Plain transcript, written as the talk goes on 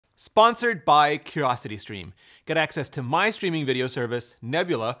Sponsored by CuriosityStream. Get access to my streaming video service,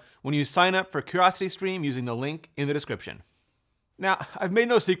 Nebula, when you sign up for CuriosityStream using the link in the description. Now, I've made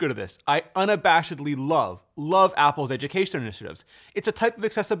no secret of this. I unabashedly love Apple's education initiatives. It's a type of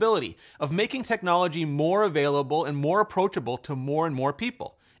accessibility, of making technology more available and more approachable to more and more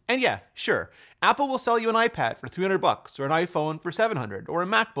people. And yeah, sure, Apple will sell you an iPad for $300 or an iPhone for $700 or a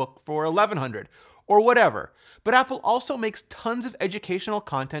MacBook for $1,100 or whatever. But Apple also makes tons of educational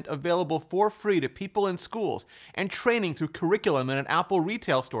content available for free to people in schools and training through curriculum and at Apple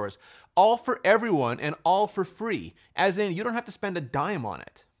retail stores, all for everyone and all for free, as in you don't have to spend a dime on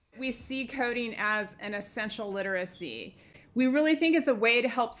it. We see coding as an essential literacy. We really think it's a way to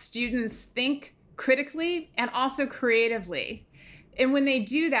help students think critically and also creatively. And when they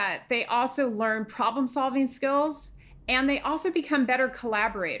do that, they also learn problem-solving skills and they also become better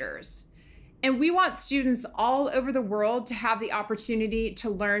collaborators. And we want students all over the world to have the opportunity to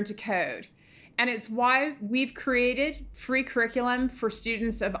learn to code. And it's why we've created free curriculum for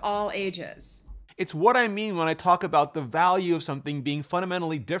students of all ages. It's what I mean when I talk about the value of something being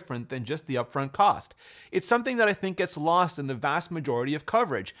fundamentally different than just the upfront cost. It's something that I think gets lost in the vast majority of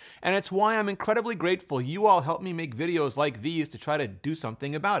coverage, and it's why I'm incredibly grateful you all help me make videos like these to try to do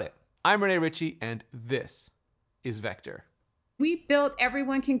something about it. I'm Rene Ritchie, and this is Vector. We built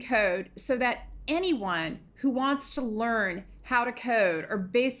Everyone Can Code so that anyone who wants to learn how to code or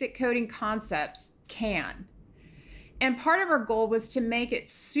basic coding concepts can. And part of our goal was to make it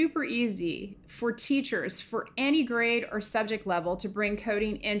super easy for teachers for any grade or subject level to bring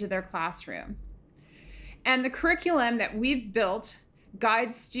coding into their classroom. And the curriculum that we've built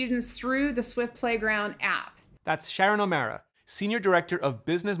guides students through the Swift Playground app. That's Sharon O'Mara, Senior Director of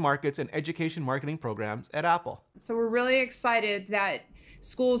Business Markets and Education Marketing Programs at Apple. So we're really excited that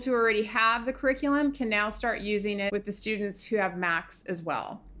schools who already have the curriculum can now start using it with the students who have Macs as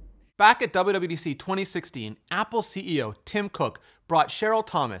well. Back at WWDC 2016, Apple CEO Tim Cook brought Cheryl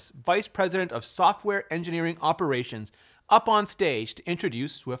Thomas, Vice President of Software Engineering Operations, up on stage to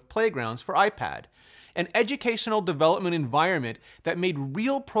introduce Swift Playgrounds for iPad, an educational development environment that made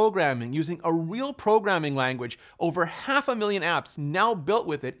real programming using a real programming language, over 500,000 apps now built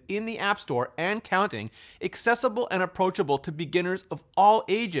with it in the App Store and counting, accessible and approachable to beginners of all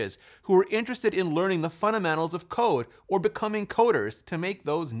ages who are interested in learning the fundamentals of code or becoming coders to make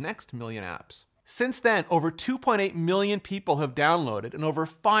those next million apps. Since then, over 2.8 million people have downloaded and over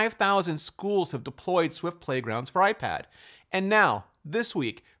 5,000 schools have deployed Swift Playgrounds for iPad. And now, this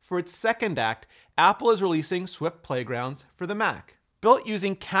week, for its second act, Apple is releasing Swift Playgrounds for the Mac. Built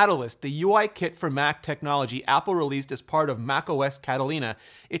using Catalyst, the UI kit for Mac technology Apple released as part of macOS Catalina,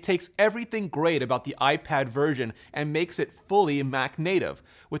 it takes everything great about the iPad version and makes it fully Mac native,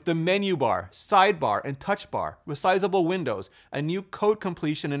 with the menu bar, sidebar, and touch bar, resizable windows, a new code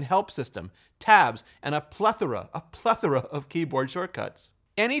completion and help system, tabs, and a plethora of keyboard shortcuts.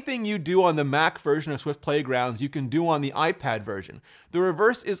 Anything you do on the Mac version of Swift Playgrounds, you can do on the iPad version. The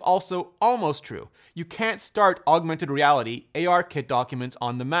reverse is also almost true. You can't start augmented reality ARKit documents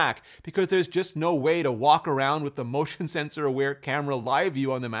on the Mac because there's just no way to walk around with the motion sensor aware camera live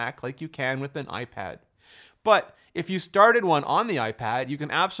view on the Mac like you can with an iPad. But if you started one on the iPad, you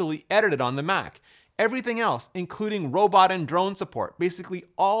can absolutely edit it on the Mac. Everything else, including robot and drone support, basically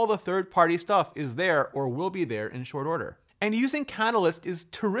all the third-party stuff is there or will be there in short order. And using Catalyst is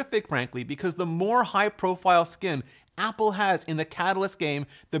terrific, frankly, because the more high-profile skin Apple has in the Catalyst game,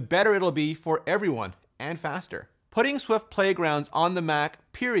 the better it'll be for everyone, and faster. Putting Swift Playgrounds on the Mac,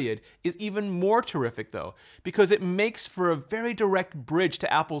 period, is even more terrific, though, because it makes for a very direct bridge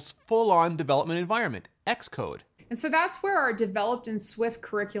to Apple's full-on development environment, Xcode. And so that's where our developed in Swift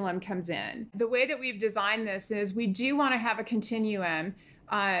curriculum comes in. The way that we've designed this is we do want to have a continuum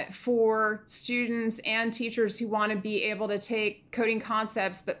for students and teachers who want to be able to take coding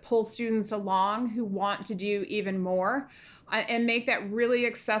concepts but pull students along who want to do even more and make that really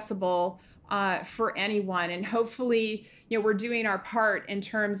accessible for anyone. And hopefully, we're doing our part in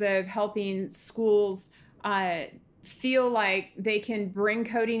terms of helping schools feel like they can bring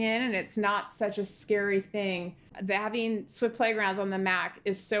coding in and it's not such a scary thing. Having Swift Playgrounds on the Mac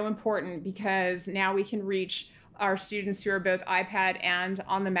is so important because now we can reach our students who are both iPad and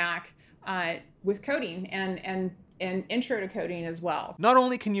on the Mac with coding and intro to coding as well. Not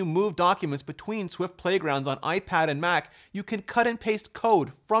only can you move documents between Swift Playgrounds on iPad and Mac, you can cut and paste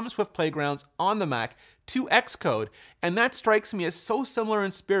code from Swift Playgrounds on the Mac to Xcode, and that strikes me as so similar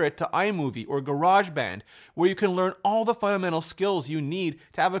in spirit to iMovie or GarageBand, where you can learn all the fundamental skills you need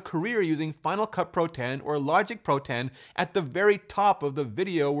to have a career using Final Cut Pro 10 or Logic Pro 10 at the very top of the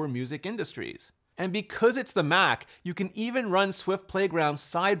video or music industries. And because it's the Mac, you can even run Swift Playgrounds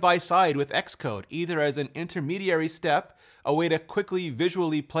side by side with Xcode, either as an intermediary step, a way to quickly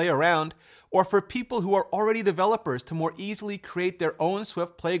visually play around, or for people who are already developers to more easily create their own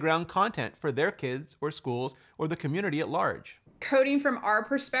Swift Playground content for their kids or schools or the community at large. Coding from our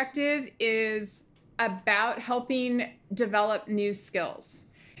perspective is about helping develop new skills.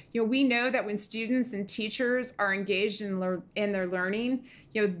 We know that when students and teachers are engaged in their learning,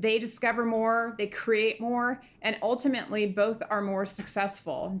 they discover more, they create more, and ultimately both are more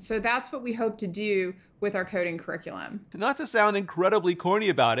successful. And so that's what we hope to do with our coding curriculum. Not to sound incredibly corny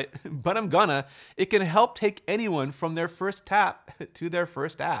about it, but I'm gonna. It can help take anyone from their first tap to their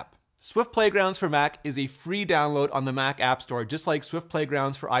first app. Swift Playgrounds for Mac is a free download on the Mac App Store, just like Swift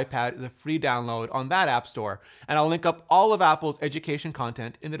Playgrounds for iPad is a free download on that App Store. And I'll link up all of Apple's education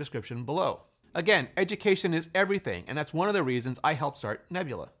content in the description below. Again, education is everything, and that's one of the reasons I helped start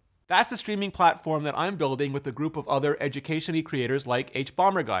Nebula. That's the streaming platform that I'm building with a group of other education-y creators like H.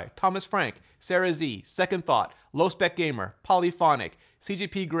 Bomber Guy, Thomas Frank, Sarah Z, Second Thought, Low Spec Gamer, Polyphonic,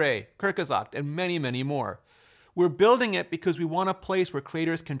 CGP Grey, Kirkazokt, and many, many more. We're building it because we want a place where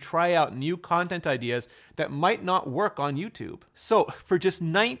creators can try out new content ideas that might not work on YouTube. So for just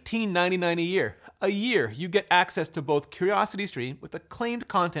 $19.99 a year, you get access to both CuriosityStream with acclaimed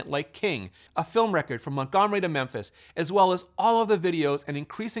content like King, a film record from Montgomery to Memphis, as well as all of the videos and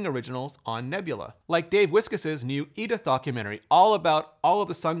increasing originals on Nebula. Like Dave Wiskus's new Edith documentary, all about all of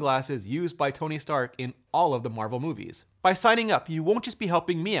the sunglasses used by Tony Stark in all of the Marvel movies. By signing up, you won't just be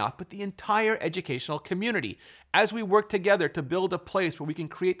helping me out, but the entire educational community, as we work together to build a place where we can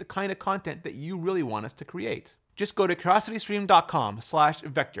create the kind of content that you really want us to create. Just go to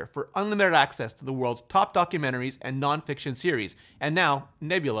curiositystream.com/vector for unlimited access to the world's top documentaries and nonfiction series, and now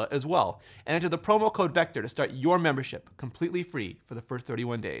Nebula as well. And enter the promo code VECTOR to start your membership completely free for the first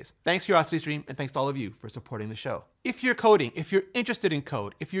 31 days. Thanks CuriosityStream, and thanks to all of you for supporting the show. If you're coding, if you're interested in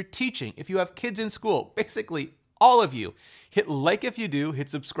code, if you're teaching, if you have kids in school, basically all of you, hit like if you do, hit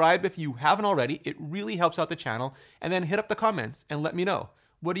subscribe if you haven't already. It really helps out the channel. And then hit up the comments and let me know.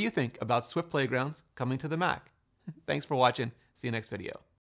 What do you think about Swift Playgrounds coming to the Mac? Thanks for watching. See you next video.